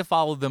tend to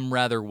follow them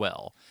rather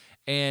well.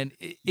 And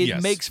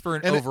it makes for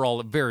an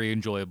overall very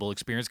enjoyable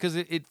experience, because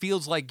it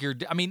feels like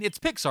it's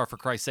Pixar, for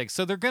Christ's sake,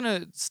 so they're going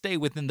to stay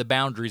within the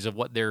boundaries of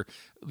what they're,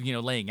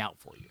 laying out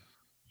for you.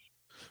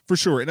 For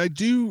sure. And I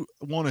do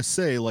want to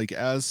say, like,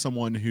 as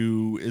someone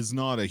who is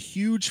not a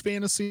huge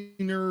fantasy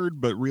nerd,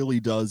 but really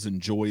does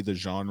enjoy the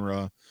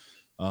genre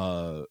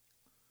on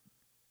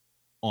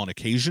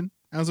occasion,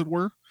 as it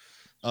were,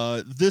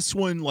 this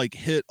one, like,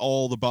 hit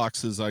all the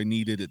boxes I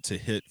needed it to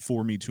hit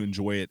for me to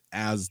enjoy it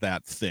as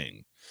that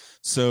thing.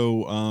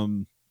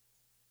 So,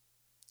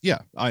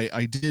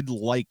 I did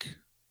like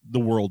the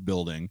world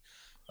building.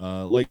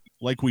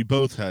 Like we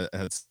both had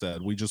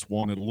said, we just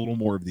wanted a little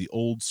more of the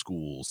old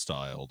school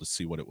style to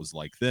see what it was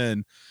like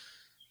then,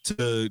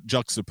 to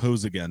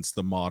juxtapose against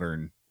the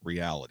modern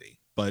reality.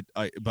 But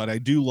I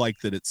do like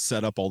that it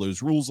set up all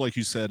those rules, like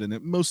you said, and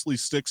it mostly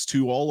sticks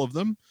to all of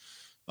them.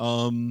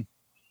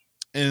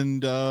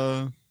 And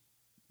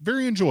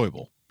very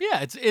enjoyable.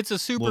 Yeah, it's a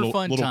super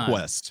fun little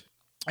quest.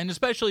 And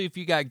especially if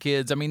you got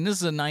kids. I mean, this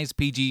is a nice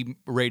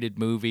PG-rated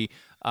movie,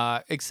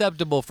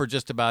 acceptable for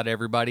just about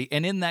everybody.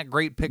 And in that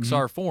great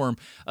Pixar form,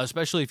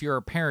 especially if you're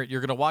a parent, you're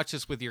going to watch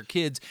this with your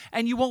kids,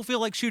 and you won't feel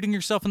like shooting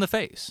yourself in the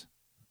face.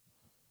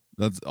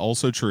 That's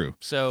also true.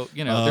 So,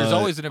 there's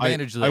always an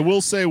advantage there. I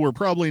will say we're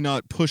probably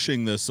not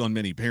pushing this on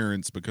many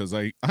parents, because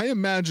I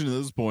imagine at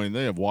this point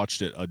they have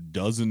watched it a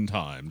dozen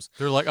times.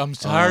 They're like, I'm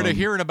tired of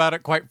hearing about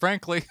it, quite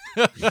frankly.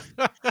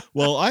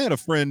 Well, I had a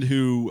friend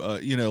who,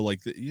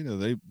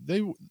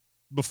 they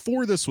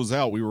before this was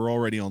out, we were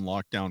already on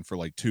lockdown for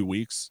like 2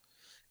 weeks,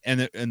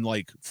 and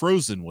like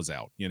Frozen was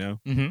out,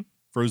 Mm-hmm.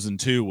 Frozen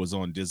 2 was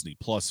on Disney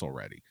Plus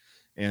already.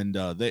 and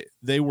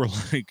they were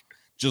like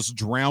just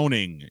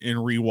drowning in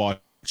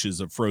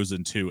rewatches of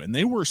Frozen 2, and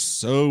they were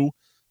so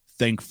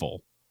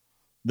thankful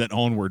that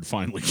Onward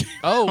finally came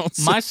out.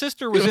 My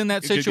sister was in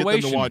that It could get them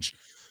situation. to watch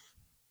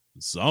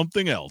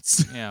something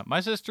else. Yeah,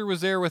 my sister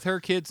was there with her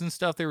kids and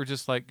stuff. They were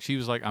just like, she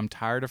was like, I'm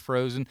tired of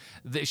Frozen.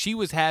 She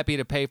was happy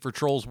to pay for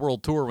Trolls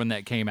World Tour when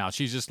that came out.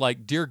 She's just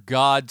like, dear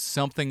God,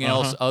 something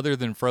else other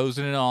than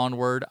Frozen and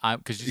Onward.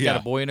 Because she's got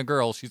a boy and a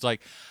girl. She's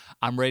like,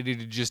 I'm ready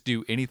to just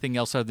do anything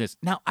else other than this.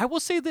 Now, I will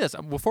say this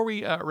before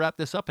we wrap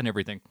this up and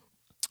everything.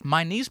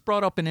 My niece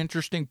brought up an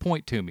interesting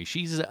point to me.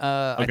 She's,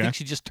 I think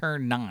she just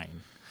turned 9.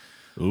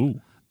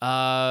 Ooh.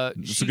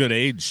 It's a good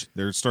age.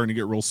 They're starting to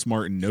get real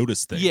smart and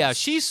notice things. Yeah,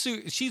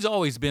 she's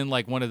always been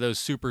like one of those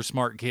super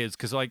smart kids.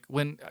 Because like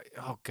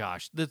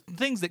the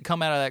things that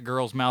come out of that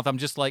girl's mouth, I'm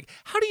just like,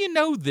 how do you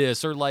know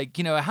this? Or like,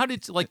 how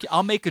did like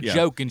I'll make a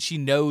joke and she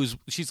knows.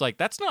 She's like,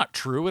 that's not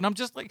true, and I'm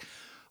just like,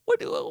 what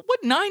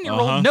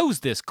 9-year-old knows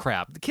this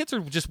crap? The kids are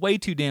just way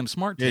too damn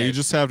smart. Yeah, you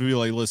just have to be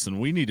like, listen,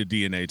 we need a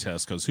DNA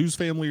test because whose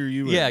family are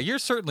you in? Yeah, you're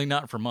certainly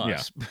not from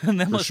us. Yeah,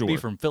 and that must be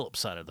from Philip's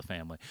side of the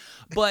family.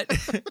 But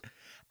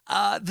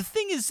the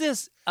thing is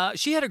this,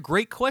 she had a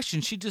great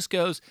question. She just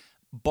goes,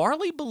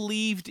 Barley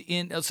believed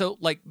in, so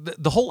like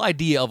the whole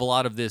idea of a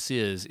lot of this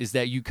is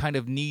that you kind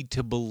of need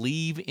to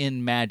believe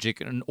in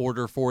magic in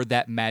order for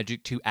that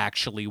magic to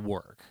actually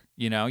work.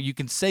 You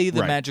can say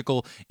the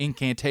magical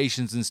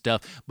incantations and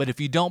stuff, but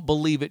if you don't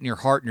believe it in your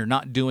heart and you're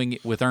not doing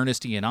it with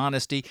earnesty and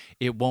honesty,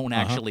 it won't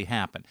actually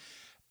happen.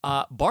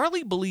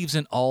 Barley believes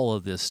in all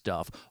of this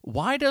stuff.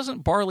 Why doesn't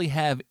Barley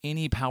have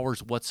any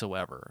powers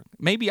whatsoever?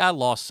 Maybe I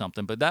lost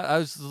something, but I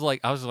was like,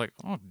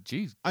 oh,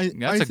 geez,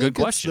 that's a good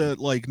question. That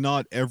like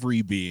not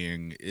every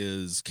being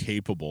is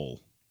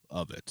capable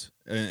of it,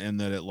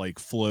 and that it like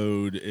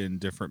flowed in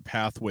different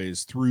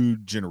pathways through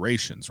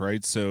generations,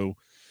 right? So,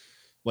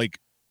 like,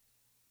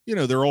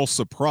 they're all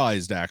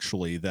surprised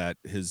actually that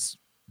his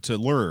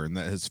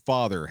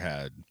father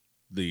had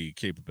the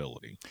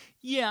capability.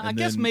 Yeah, I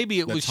guess maybe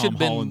it was should have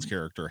been Holland's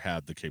character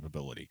had the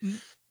capability.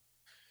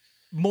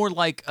 More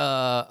like, we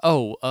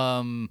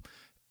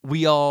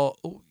all.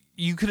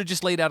 You could have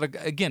just laid out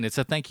again. It's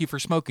a thank you for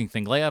smoking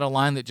thing. Lay out a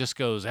line that just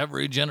goes,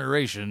 every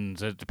generation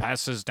it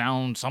passes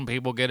down. Some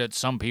people get it,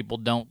 some people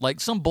don't.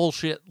 Like some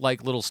bullshit,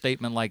 like little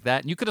statement like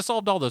that, and you could have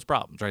solved all those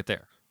problems right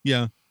there.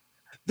 Yeah.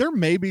 There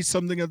may be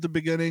something at the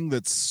beginning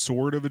that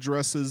sort of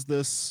addresses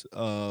this,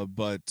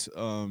 but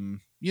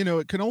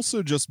it can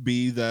also just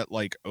be that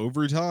like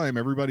over time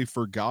everybody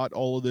forgot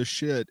all of this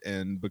shit,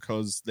 and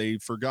because they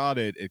forgot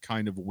it, it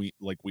kind of we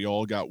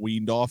all got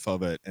weaned off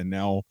of it, and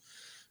now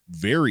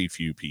very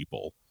few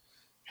people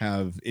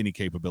have any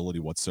capability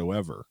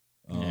whatsoever.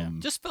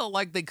 Just felt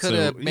like they could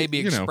have maybe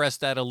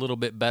expressed that a little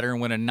bit better. And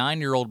when a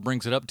 9-year-old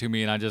brings it up to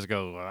me, and I just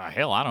go,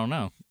 hell, I don't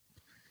know.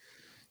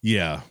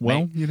 Yeah,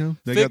 well,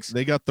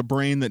 they got the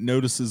brain that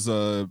notices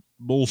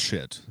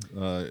bullshit.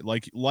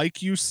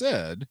 Like you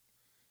said,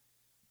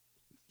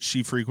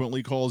 she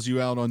frequently calls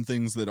you out on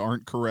things that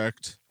aren't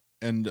correct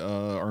and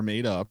are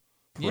made up.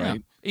 Yeah.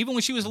 Right? Even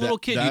when she was a little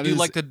kid, you do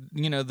like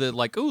the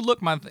like, oh look,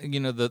 my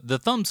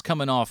the thumb's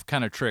coming off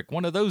kind of trick.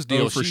 One of those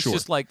deals. She's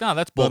just like, no,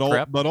 that's bull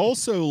crap. But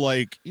also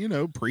like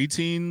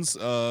preteens,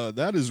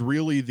 that is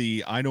really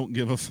the I don't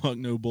give a fuck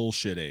no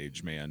bullshit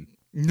age, man.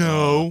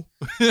 No,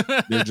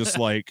 they're just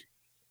like.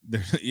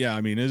 Yeah,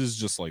 I mean, it is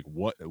just like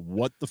what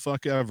the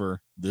fuck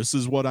ever. This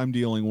is what I'm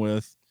dealing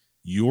with.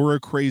 You're a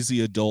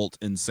crazy adult,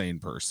 insane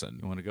person.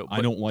 You want to go?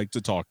 I don't like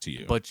to talk to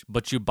you.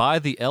 But you buy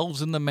the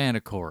elves and the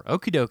Manicore.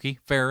 Okie dokie,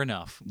 fair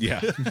enough.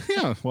 Yeah,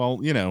 yeah. Well,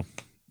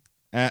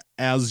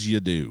 as you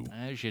do.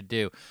 As you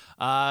do.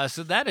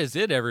 So that is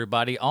it,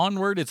 everybody.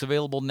 Onward. It's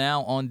available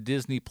now on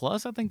Disney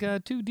Plus. I think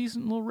 2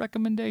 decent little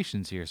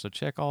recommendations here. So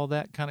check all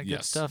that kind of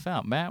good stuff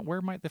out. Matt,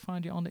 where might they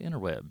find you on the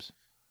interwebs?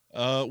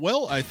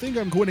 Well, I think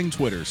I'm quitting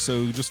Twitter,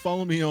 so just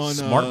follow me on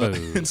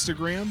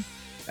Instagram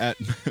at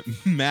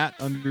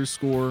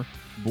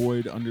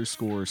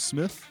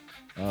Matt_Boyd_Smith,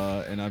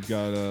 and I've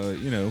got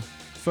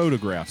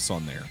photographs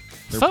on there.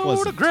 They're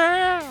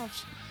photographs.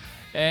 Pleasant.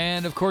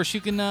 And of course, you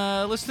can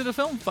listen to the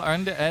Film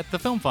Find at the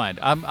Film Find.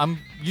 I'm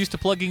used to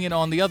plugging it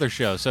on the other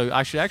show, so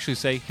I should actually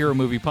say Hero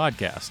Movie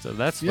Podcast.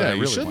 That's what I really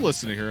you should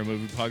listen to Hero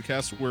Movie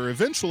Podcast, where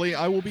eventually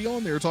I will be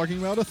on there talking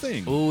about a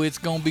thing. Oh, it's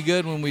gonna be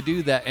good when we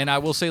do that. And I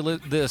will say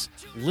this: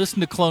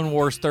 listen to Clone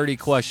Wars 30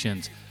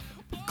 Questions.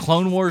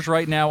 Clone Wars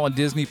right now on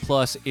Disney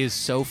Plus is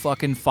so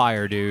fucking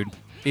fire, dude.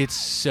 It's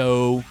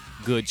so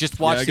good. Just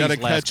watch these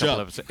last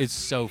couple episodes. It's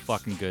so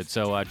fucking good.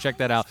 So check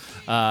that out.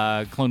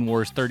 Clone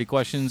Wars 30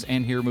 Questions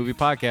and Hero Movie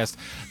Podcast.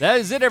 That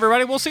is it,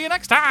 everybody. We'll see you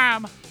next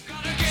time.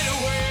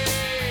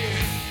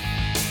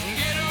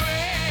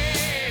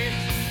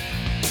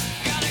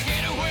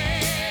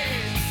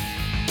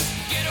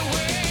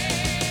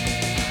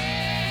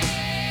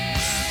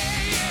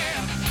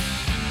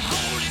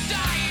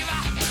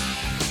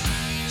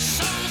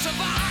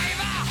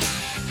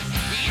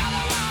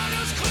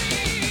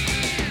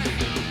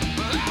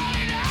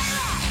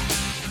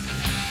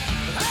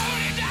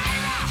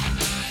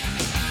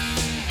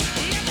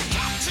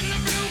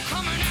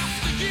 Coming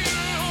after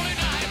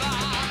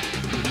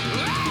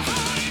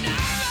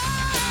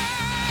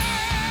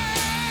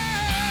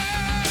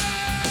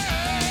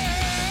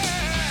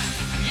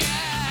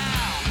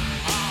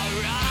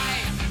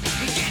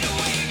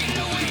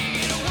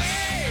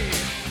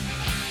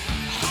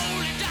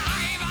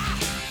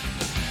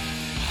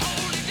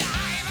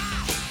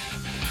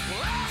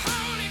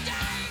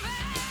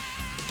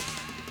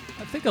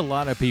a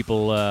lot of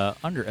people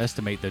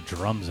underestimate the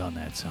drums on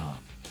that song.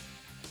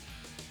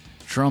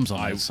 Drums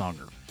on that song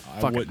are I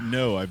fucking... wouldn't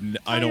know.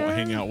 I don't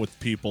hang out with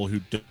people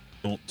who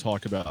don't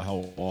talk about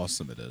how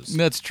awesome it is.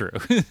 That's true.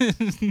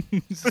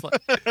 It's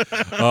like,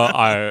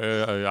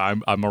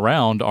 I'm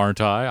around, aren't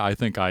I? I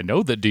think I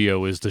know that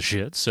Dio is the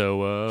shit.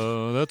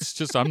 So that's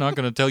just, I'm not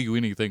going to tell you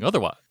anything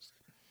otherwise.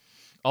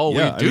 All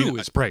we do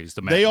is praise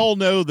the man. They all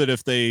know that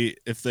if they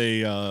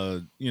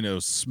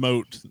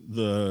smote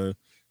the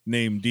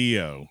name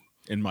Dio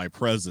in my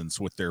presence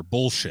with their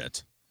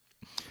bullshit,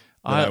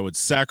 that I would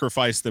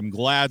sacrifice them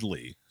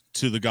gladly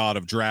to the god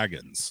of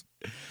dragons.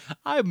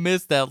 I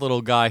miss that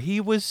little guy.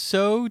 He was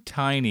so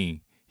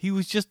tiny. He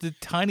was just the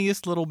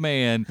tiniest little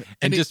man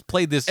and just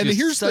played this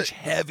such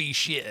heavy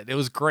shit. It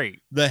was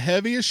great. The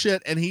heaviest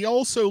shit. And he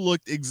also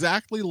looked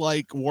exactly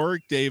like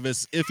Warwick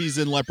Davis if he's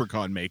in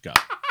leprechaun makeup.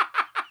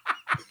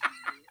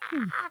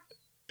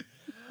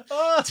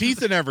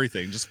 Teeth and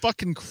everything, just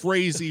fucking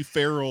crazy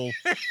feral.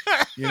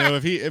 You know,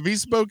 if he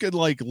spoke in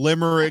like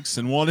limericks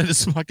and wanted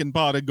his fucking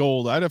pot of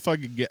gold, I'd have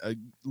fucking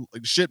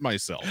shit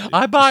myself.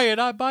 I buy it.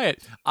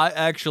 I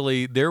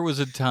actually, there was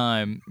a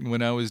time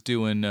when I was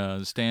doing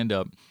stand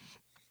up.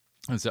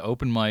 It's an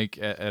open mic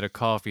at a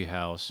coffee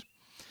house,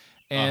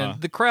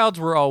 and the crowds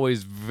were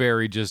always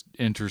very just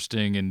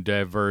interesting and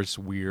diverse,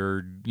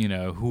 weird. You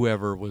know,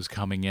 whoever was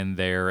coming in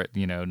there at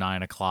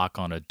 9 o'clock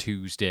on a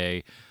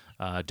Tuesday.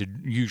 To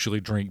usually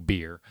drink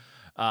beer.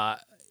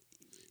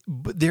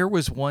 But there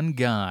was one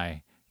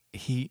guy,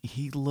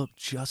 he looked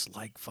just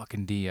like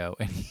fucking Dio,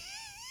 and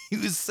he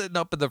was sitting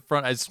up in the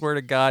front. I swear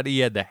to God,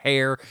 he had the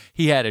hair.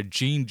 He had a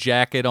jean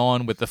jacket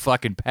on with the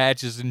fucking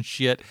patches and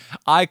shit.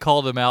 I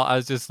called him out. I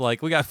was just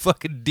like, we got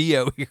fucking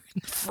Dio here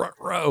in the front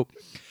row.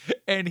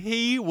 And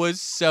he was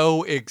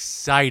so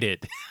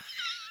excited.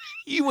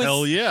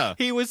 Hell yeah.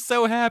 He was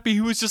so happy.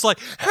 He was just like,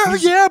 hell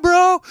yeah,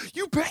 bro.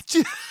 You betcha.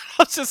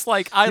 I was just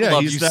like, I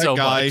love you so much. He's that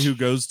guy who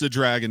goes to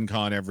Dragon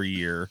Con every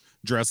year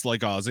dressed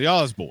like Ozzy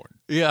Osbourne.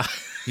 Yeah.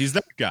 He's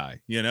that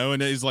guy,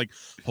 and he's like,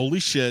 holy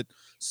shit,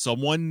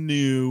 someone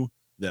knew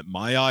that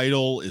my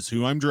idol is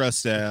who I'm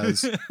dressed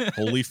as.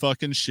 Holy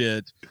fucking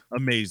shit.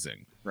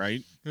 Amazing.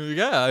 Right?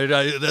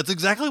 Yeah, that's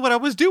exactly what I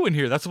was doing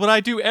here. That's what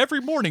I do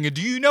every morning. And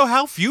do you know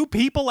how few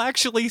people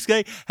actually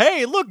say,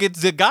 hey, look,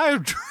 it's a guy who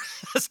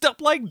dressed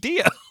up like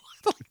Dio?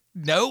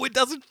 No, it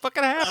doesn't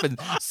fucking happen.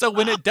 So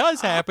when it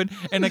does happen,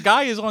 and a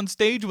guy is on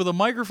stage with a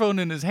microphone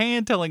in his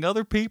hand telling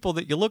other people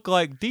that you look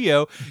like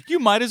Dio, you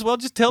might as well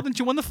just tell them that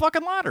you won the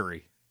fucking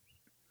lottery.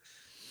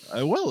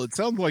 Well, it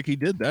sounds like he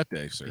did that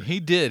day, sir. He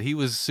did. He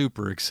was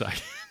super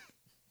excited.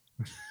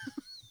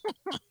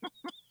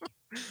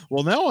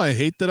 Well, now I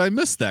hate that I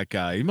missed that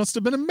guy. He must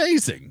have been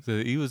amazing.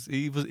 So he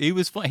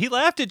was fun. He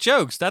laughed at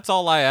jokes. That's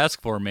all I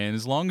ask for, man.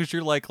 As long as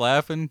you're like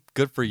laughing,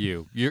 good for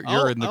you.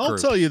 You're in the group. I'll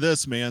tell you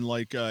this, man.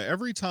 Like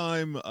every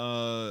time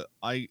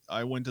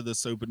I went to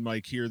this open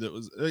mic here,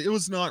 it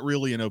was not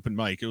really an open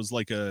mic. It was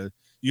like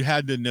you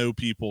had to know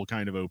people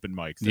kind of open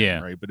mic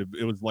thing, right? But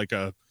it was like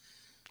a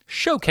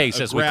showcase,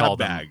 as we call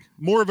them.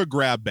 More of a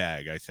grab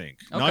bag, I think.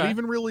 Okay. Not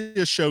even really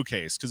a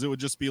showcase, because it would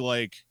just be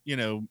like,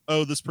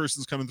 oh, this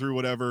person's coming through,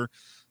 whatever.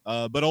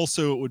 But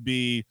also it would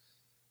be,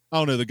 I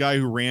don't know, the guy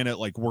who ran it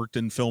like worked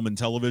in film and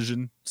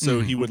television, so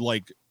he would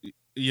like,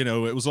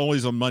 it was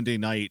always on Monday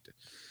night,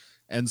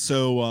 and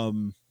so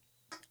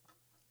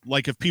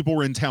like if people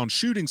were in town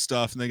shooting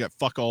stuff and they got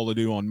fuck all to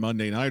do on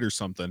Monday night or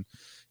something,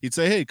 he'd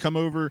say, hey, come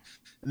over,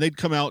 and they'd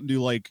come out and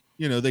do like,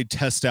 they'd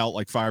test out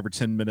like 5 or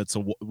 10 minutes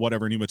of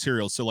whatever new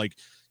material. So like,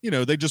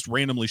 they just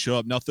randomly show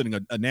up, nothing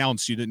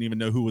announced. You didn't even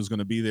know who was going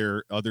to be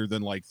there other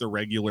than like the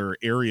regular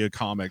area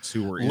comics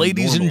who were in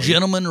Ladies normally. And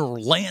gentlemen,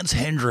 Lance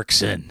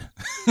Hendrickson.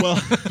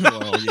 Well,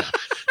 yeah.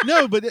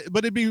 No, but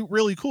it'd be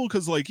really cool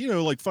because like,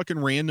 like fucking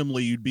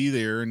randomly you'd be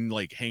there and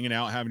like hanging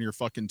out, having your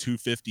fucking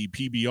 250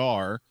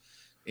 PBR.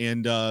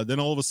 And then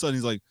all of a sudden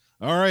he's like,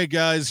 all right,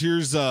 guys,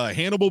 here's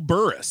Hannibal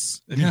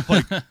Buress. And you're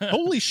like,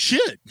 holy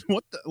shit.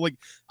 What the, like,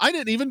 I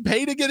didn't even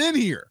pay to get in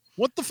here.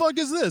 What the fuck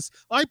is this?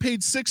 I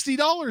paid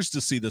 $60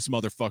 to see this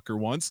motherfucker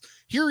once.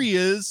 Here he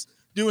is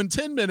doing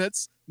 10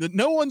 minutes that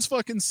no one's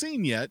fucking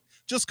seen yet,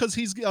 just because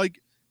he's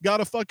like got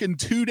a fucking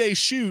 2-day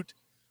shoot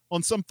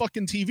on some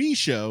fucking TV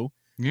show.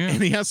 Yeah.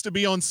 And he has to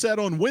be on set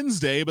on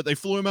Wednesday, but they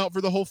flew him out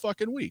for the whole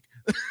fucking week.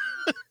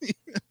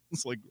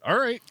 It's like, all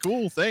right,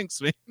 cool,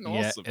 thanks, man.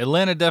 Awesome. Yeah,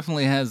 Atlanta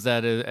definitely has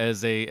that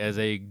as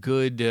a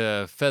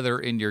good feather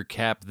in your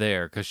cap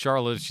there, because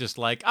Charlotte's just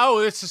like,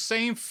 oh, it's the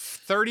same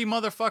 30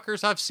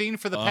 motherfuckers I've seen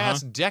for the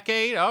past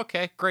decade.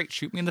 Okay, great,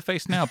 shoot me in the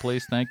face now,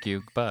 please. Thank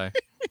you. Goodbye.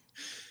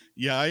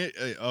 Yeah,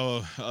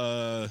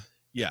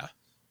 yeah.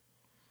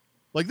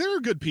 Like there are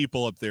good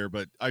people up there,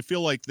 but I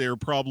feel like they're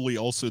probably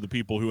also the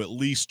people who at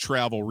least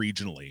travel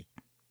regionally.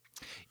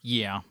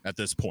 Yeah. At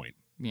this point.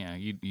 Yeah,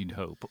 you'd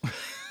hope.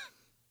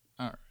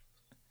 All right.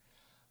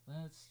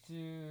 Let's do.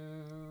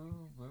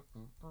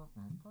 All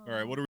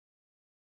right, what are we